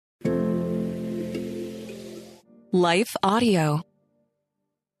Life Audio.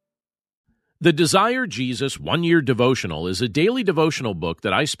 The Desire Jesus One-Year Devotional is a daily devotional book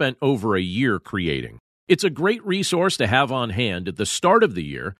that I spent over a year creating. It's a great resource to have on hand at the start of the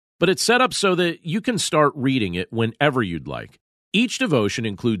year, but it's set up so that you can start reading it whenever you'd like. Each devotion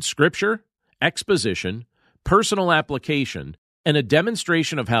includes scripture, exposition, personal application, and a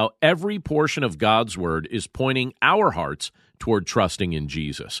demonstration of how every portion of God's Word is pointing our hearts toward trusting in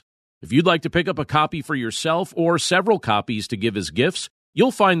Jesus. If you'd like to pick up a copy for yourself or several copies to give as gifts,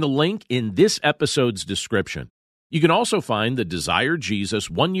 you'll find the link in this episode's description. You can also find the Desire Jesus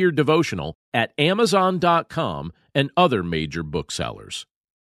One-Year Devotional at Amazon.com and other major booksellers.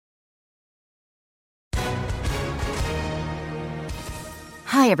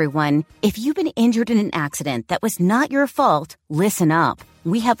 Hi, everyone. If you've been injured in an accident that was not your fault, listen up.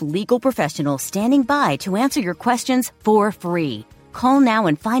 We have legal professionals standing by to answer your questions for free. Call now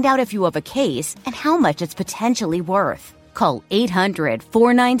and find out if you have a case and how much it's potentially worth. Call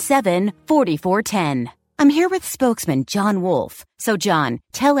 800-497-4410. I'm here with spokesman John Wolf. So, John,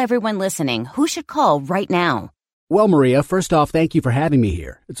 tell everyone listening who should call right now. Well, Maria, first off, thank you for having me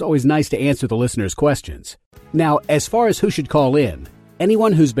here. It's always nice to answer the listeners' questions. Now, as far as who should call in,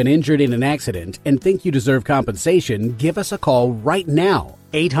 anyone who's been injured in an accident and think you deserve compensation, give us a call right now.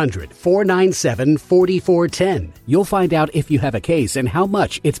 800-497-4410. You'll find out if you have a case and how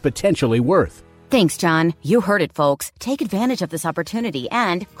much it's potentially worth. Thanks, John. You heard it, folks. Take advantage of this opportunity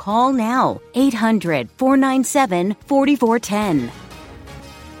and call now. 800-497-4410.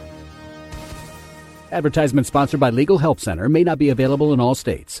 Advertisement sponsored by Legal Help Center. May not be available in all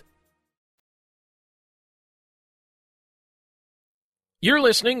states. You're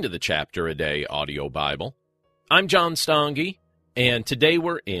listening to the Chapter a Day audio Bible. I'm John Stange, and today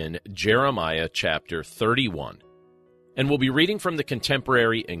we're in Jeremiah chapter 31, and we'll be reading from the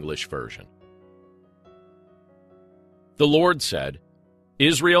Contemporary English Version. The Lord said,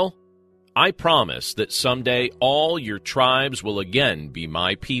 Israel, I promise that someday all your tribes will again be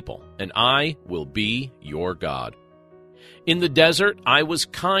my people, and I will be your God. In the desert I was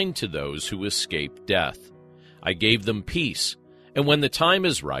kind to those who escaped death. I gave them peace, and when the time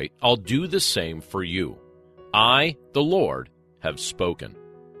is right, I'll do the same for you. I, the Lord, have spoken.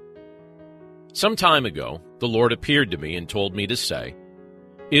 Some time ago, the Lord appeared to me and told me to say,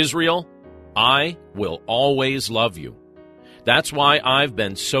 Israel, I will always love you. That's why I've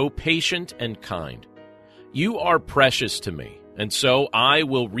been so patient and kind. You are precious to me, and so I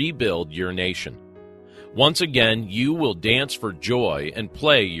will rebuild your nation. Once again, you will dance for joy and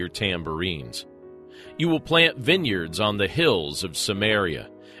play your tambourines. You will plant vineyards on the hills of Samaria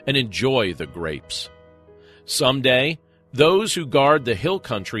and enjoy the grapes. Someday, those who guard the hill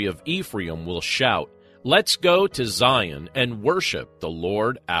country of Ephraim will shout, Let's go to Zion and worship the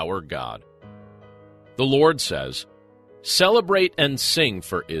Lord our God. The Lord says, Celebrate and sing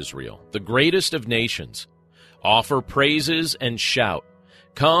for Israel, the greatest of nations. Offer praises and shout.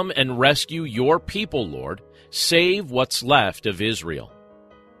 Come and rescue your people, Lord. Save what's left of Israel.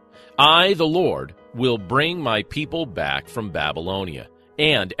 I, the Lord, will bring my people back from Babylonia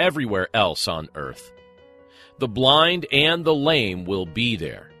and everywhere else on earth. The blind and the lame will be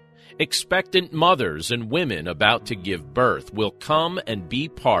there. Expectant mothers and women about to give birth will come and be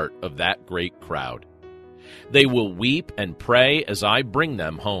part of that great crowd. They will weep and pray as I bring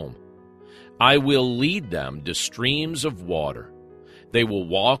them home. I will lead them to streams of water. They will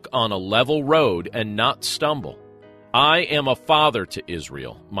walk on a level road and not stumble. I am a father to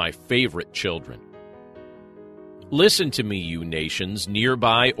Israel, my favorite children. Listen to me, you nations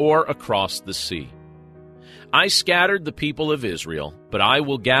nearby or across the sea. I scattered the people of Israel, but I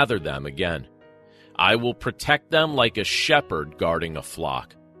will gather them again. I will protect them like a shepherd guarding a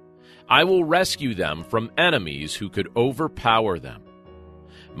flock. I will rescue them from enemies who could overpower them.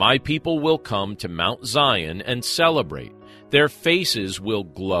 My people will come to Mount Zion and celebrate. Their faces will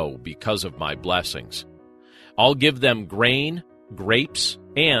glow because of my blessings. I'll give them grain, grapes,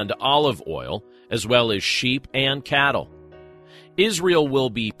 and olive oil, as well as sheep and cattle. Israel will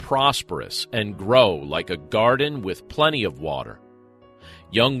be prosperous and grow like a garden with plenty of water.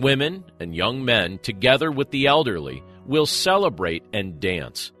 Young women and young men, together with the elderly, will celebrate and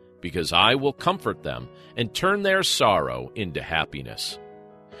dance, because I will comfort them and turn their sorrow into happiness.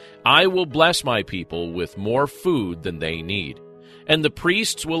 I will bless my people with more food than they need, and the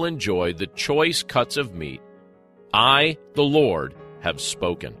priests will enjoy the choice cuts of meat. I, the Lord, have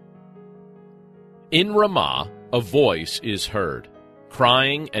spoken. In Ramah, a voice is heard,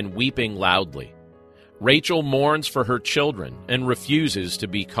 crying and weeping loudly. Rachel mourns for her children and refuses to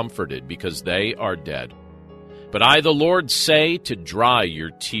be comforted because they are dead. But I, the Lord, say to dry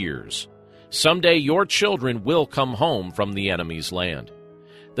your tears. Someday your children will come home from the enemy's land.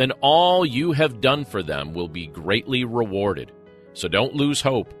 Then all you have done for them will be greatly rewarded. So don't lose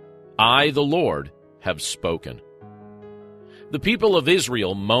hope. I, the Lord, have spoken. The people of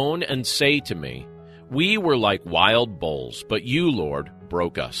Israel moan and say to me, "We were like wild bulls, but you, Lord,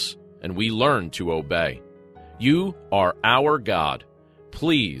 broke us, and we learned to obey. You are our God.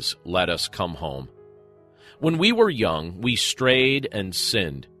 Please let us come home." When we were young, we strayed and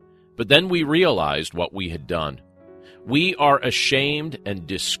sinned, but then we realized what we had done. We are ashamed and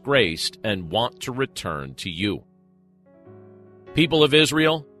disgraced and want to return to you. People of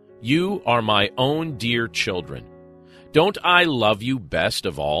Israel, you are my own dear children. Don't I love you best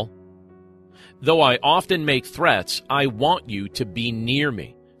of all? Though I often make threats, I want you to be near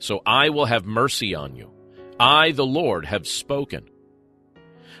me, so I will have mercy on you. I, the Lord, have spoken.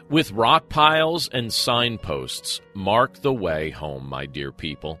 With rock piles and signposts, mark the way home, my dear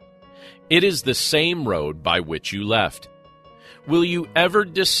people. It is the same road by which you left. Will you ever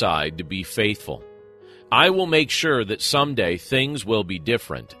decide to be faithful? I will make sure that someday things will be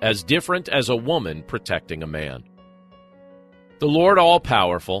different as a woman protecting a man. The Lord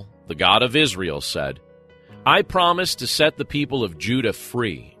all-powerful, the God of Israel, said, I promise to set the people of Judah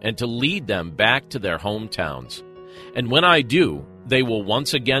free and to lead them back to their hometowns. And when I do, they will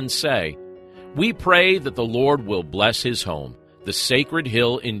once again say, we pray that the Lord will bless his home, the sacred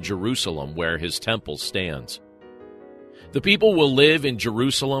hill in Jerusalem where his temple stands. The people will live in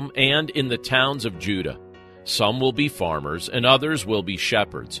Jerusalem and in the towns of Judah. Some will be farmers and others will be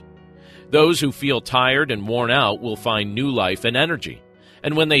shepherds. Those who feel tired and worn out will find new life and energy,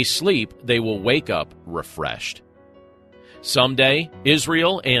 and when they sleep, they will wake up refreshed. Someday,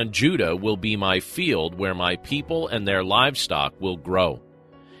 Israel and Judah will be my field where my people and their livestock will grow.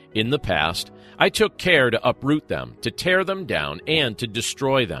 In the past, I took care to uproot them, to tear them down, and to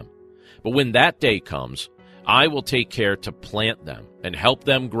destroy them. But when that day comes, I will take care to plant them and help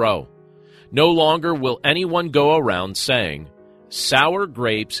them grow. No longer will anyone go around saying, sour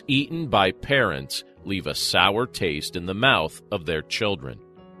grapes eaten by parents leave a sour taste in the mouth of their children.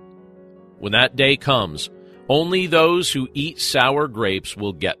 When that day comes, only those who eat sour grapes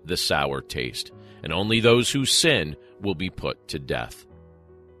will get the sour taste, and only those who sin will be put to death.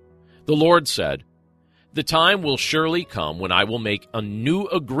 The Lord said, the time will surely come when I will make a new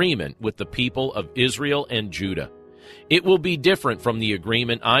agreement with the people of Israel and Judah. It will be different from the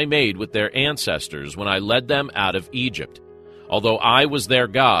agreement I made with their ancestors when I led them out of Egypt. Although I was their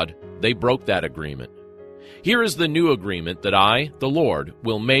God, they broke that agreement. Here is the new agreement that I, the Lord,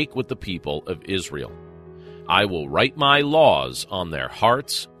 will make with the people of Israel. I will write my laws on their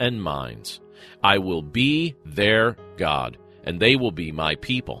hearts and minds. I will be their God, and they will be my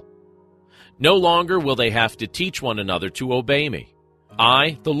people. No longer will they have to teach one another to obey me.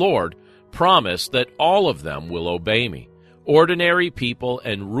 I, the Lord, promise that all of them will obey me, ordinary people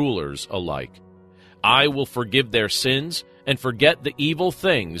and rulers alike. I will forgive their sins and forget the evil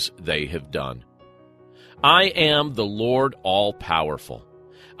things they have done. I am the Lord all-powerful.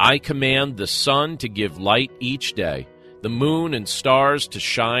 I command the sun to give light each day, the moon and stars to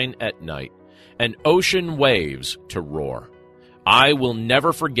shine at night, and ocean waves to roar. I will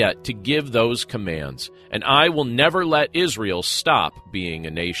never forget to give those commands, and I will never let Israel stop being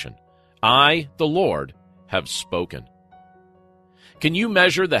a nation. I, the Lord, have spoken. Can you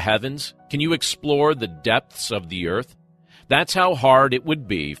measure the heavens? Can you explore the depths of the earth? That's how hard it would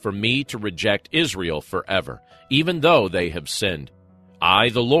be for me to reject Israel forever, even though they have sinned. I,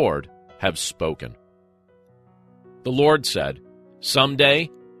 the Lord, have spoken. The Lord said,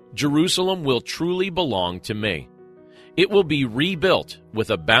 someday Jerusalem will truly belong to me. It will be rebuilt with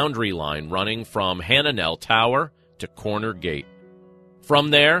a boundary line running from Hananel Tower to Corner Gate. From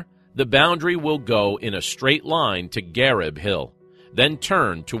there, the boundary will go in a straight line to Gareb Hill, then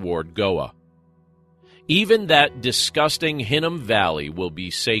turn toward Goah. Even that disgusting Hinnom Valley will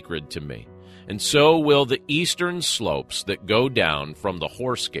be sacred to me, and so will the eastern slopes that go down from the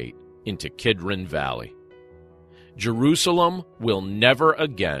Horse Gate into Kidron Valley. Jerusalem will never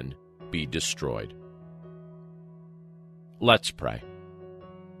again be destroyed. Let's pray.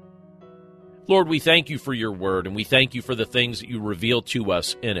 Lord, we thank you for your word, and we thank you for the things that you reveal to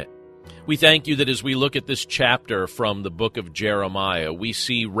us in it. We thank you that as we look at this chapter from the book of Jeremiah, we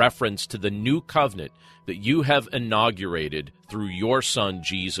see reference to the new covenant that you have inaugurated through your Son,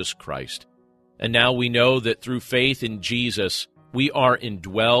 Jesus Christ. And now we know that through faith in Jesus, we are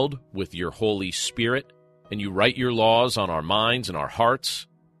indwelled with your Holy Spirit, and you write your laws on our minds and our hearts,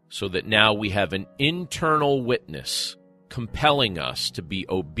 so that now we have an internal witness compelling us to be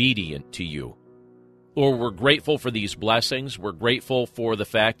obedient to you. Lord, we're grateful for these blessings. We're grateful for the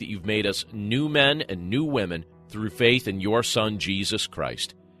fact that you've made us new men and new women through faith in your Son, Jesus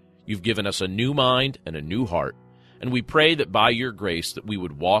Christ. You've given us a new mind and a new heart, and we pray that by your grace that we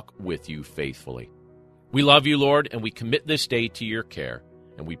would walk with you faithfully. We love you, Lord, and we commit this day to your care,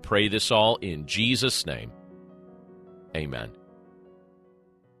 and we pray this all in Jesus' name. Amen.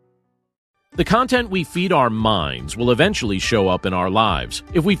 The content we feed our minds will eventually show up in our lives.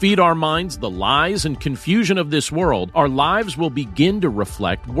 If we feed our minds the lies and confusion of this world, our lives will begin to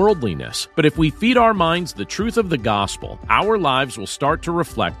reflect worldliness. But if we feed our minds the truth of the gospel, our lives will start to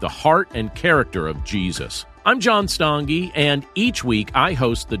reflect the heart and character of Jesus. I'm John Stange, and each week I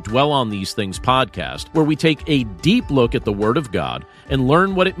host the Dwell on These Things podcast, where we take a deep look at the Word of God and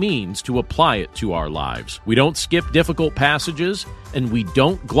learn what it means to apply it to our lives. We don't skip difficult passages, and we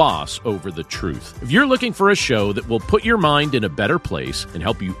don't gloss over the truth. If you're looking for a show that will put your mind in a better place and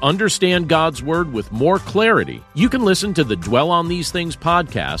help you understand God's Word with more clarity, you can listen to the Dwell on These Things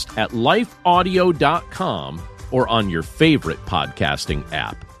podcast at lifeaudio.com or on your favorite podcasting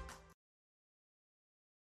app.